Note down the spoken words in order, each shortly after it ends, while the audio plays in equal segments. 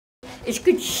It's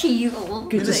good to see you all.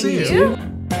 Good to see you.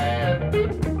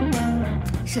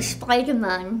 So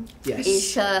Spider-Man Yes.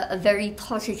 is a very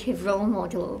positive role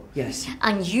model. Yes.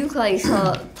 And you guys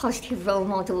are positive role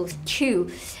models too.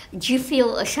 Do you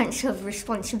feel a sense of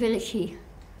responsibility?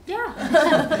 Yeah.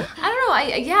 I don't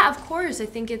know. Yeah, of course. I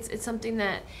think it's something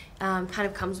that kind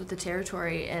of comes with the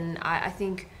territory, and I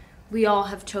think we all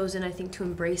have chosen, I think, to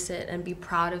embrace it and be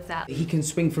proud of that. He can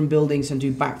swing from buildings and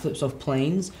do backflips off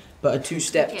planes, but a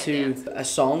two-step to a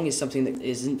song is something that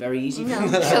isn't very easy. No.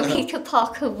 So Peter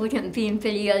Parker wouldn't be in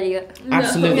Billy Elliot.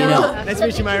 Absolutely not. Nice to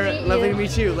meet you, Myra. Lovely to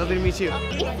meet you. Lovely to meet you.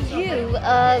 If you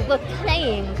were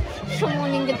playing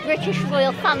someone in the British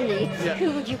royal family,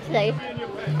 who would you play?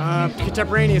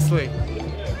 Contemporaneously.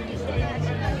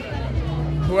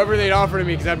 Whoever they'd offer to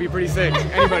me, because that'd be pretty sick.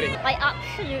 Anybody. I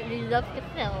absolutely love the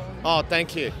film. Oh,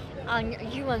 thank you. And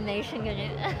you are amazing in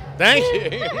it. Thank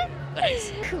you. Thanks.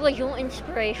 Who are your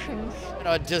inspirations?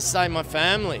 I'd just say my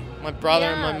family, my brother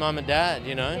and my mum and dad,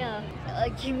 you know. Yeah.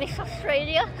 Do you miss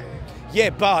Australia? Yeah,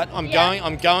 but I'm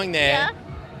going there.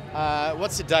 Yeah.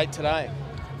 What's the date today?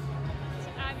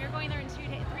 You're going there in 3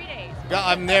 days.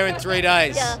 I'm there in 3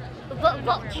 days. Yeah. But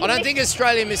I don't think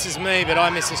Australia misses me, but I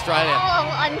miss Australia. Oh,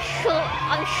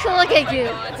 I'm sure they do.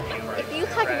 If you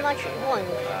had a magic wand,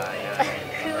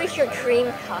 who is your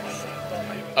dream cast?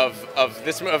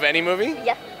 Of any movie?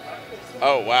 Yeah.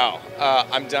 Oh wow!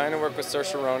 I'm dying to work with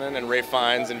Saoirse Ronan and Ralph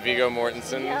Fiennes and Viggo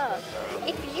Mortensen. Yeah.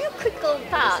 If you could go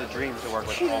back to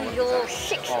your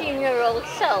 16-year-old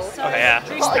self,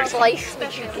 what advice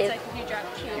would you give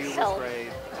to yourself?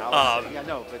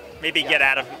 Maybe get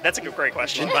out of, that's a great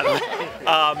question, by the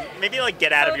way. Maybe like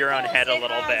get out of your own head a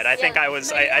little bit. I think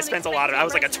I spent I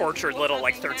was like a tortured little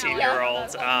like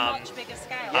 13-year-old.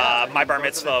 My bar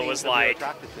mitzvah was like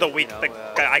the week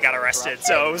that I got arrested,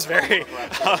 so it was very,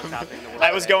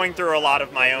 I was going through a lot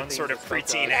of my own sort of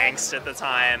preteen angst at the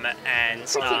time, and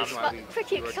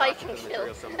pretty exciting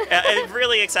still.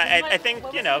 really exciting. I think,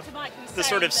 you know, the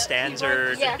sort of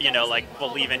standard, you know, like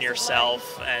believe in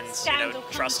yourself and, you know,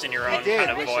 trust in your own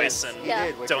kind of voice and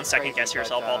don't second guess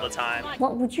yourself all the time.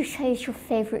 What would you say is your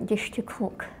favorite dish to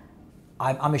cook?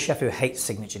 I'm a chef who hates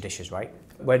signature dishes, right?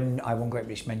 When I won Great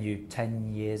British Menu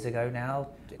 10 years ago now,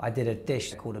 I did a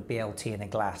dish called a BLT in a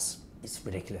glass. It's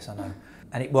ridiculous, I know.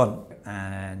 And it won.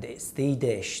 And it's the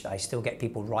dish that I still get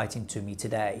people writing to me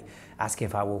today asking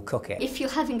if I will cook it. If you're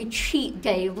having a cheat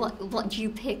day, what do you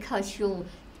pick as your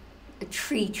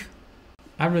treat?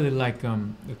 I really like the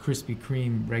Krispy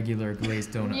Kreme regular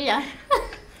glazed donut. Yeah.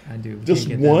 I do. Just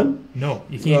one? No,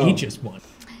 you can't eat just one.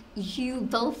 You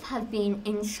both have been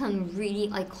in some really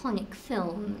iconic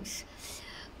films.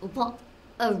 What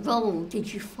role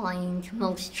did you find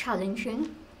most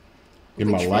challenging? In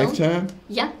my lifetime?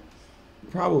 Yeah.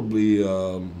 Probably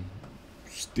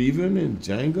Steven in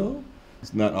Django.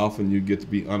 It's not often you get to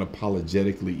be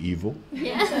unapologetically evil.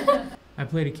 Yeah. I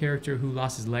played a character who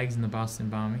lost his legs in the Boston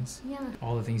bombings. Yeah.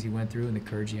 All the things he went through and the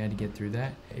courage he had to get through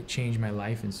that. It changed my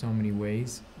life in so many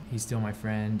ways. He's still my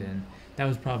friend, and that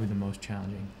was probably the most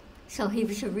challenging. So he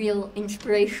was a real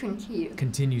inspiration to you?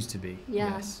 Continues to be,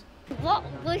 yeah. Yes. What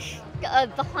was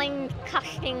behind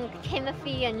casting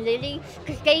Timothy and Lily?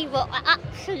 Because they were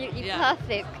absolutely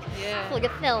perfect for the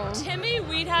film. Timmy,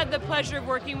 we'd had the pleasure of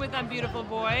working with on Beautiful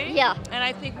Boy. Yeah. And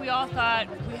I think we all thought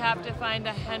we have to find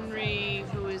a Henry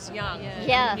who is young.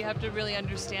 Yeah. You have to really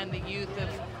understand the youth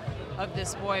of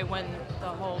this boy when the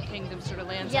whole kingdom sort of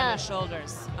lands on his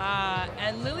shoulders.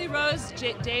 And Lily Rose,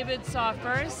 David saw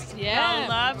first, fell in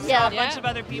love, saw a bunch of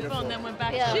other people, and then went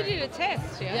back to She did a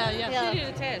test, She did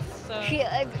a test. So she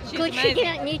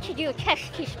didn't need to do a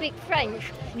test to speak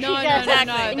French. No, She's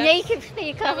a native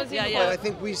speaker. Well, I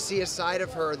think we see a side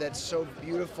of her that's so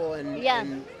beautiful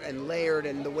and layered,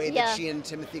 and the way that she and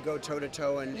Timothy go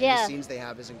toe-to-toe, and the scenes they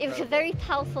have is incredible. It was a very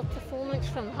powerful performance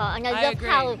from her, and I love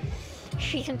how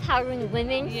she's empowering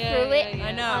women through it.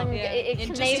 I know. And it's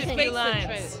amazing.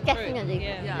 Definitely.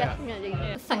 Definitely.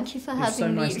 Thank you for having so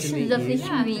nice me. to meet lovely you.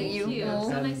 to meet you.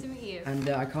 So nice to meet you. And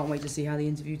I can't wait to see how the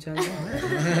interview turns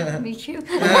out. Me too.